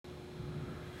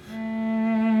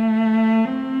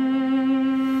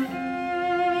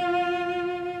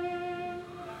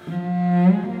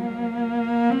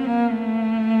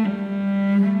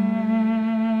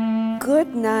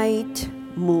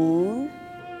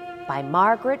by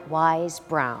Margaret Wise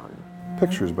Brown.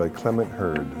 Pictures by Clement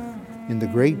Hurd. In the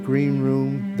great green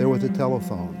room, there was a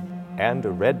telephone. And a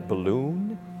red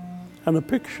balloon. And a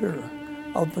picture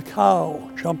of the cow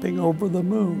jumping over the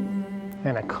moon.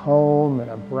 And a comb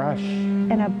and a brush.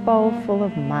 And a bowl full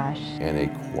of mush. And a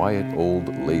quiet old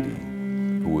lady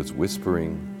who was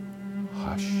whispering,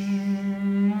 "Hush,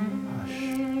 hush,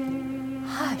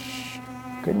 Hush.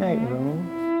 Good night,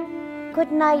 moon.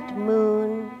 Good night,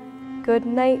 moon. Good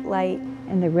night, light.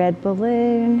 And the red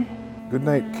balloon. Good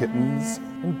night, kittens.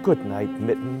 And good night,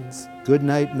 mittens. Good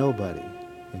night, nobody.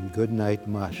 And good night,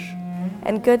 mush.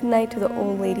 And good night to the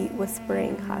old lady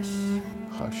whispering, hush.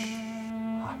 hush."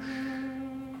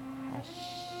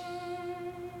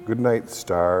 Good night,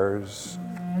 stars.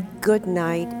 Good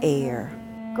night, air.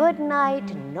 Good night,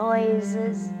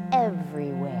 noises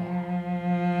everywhere.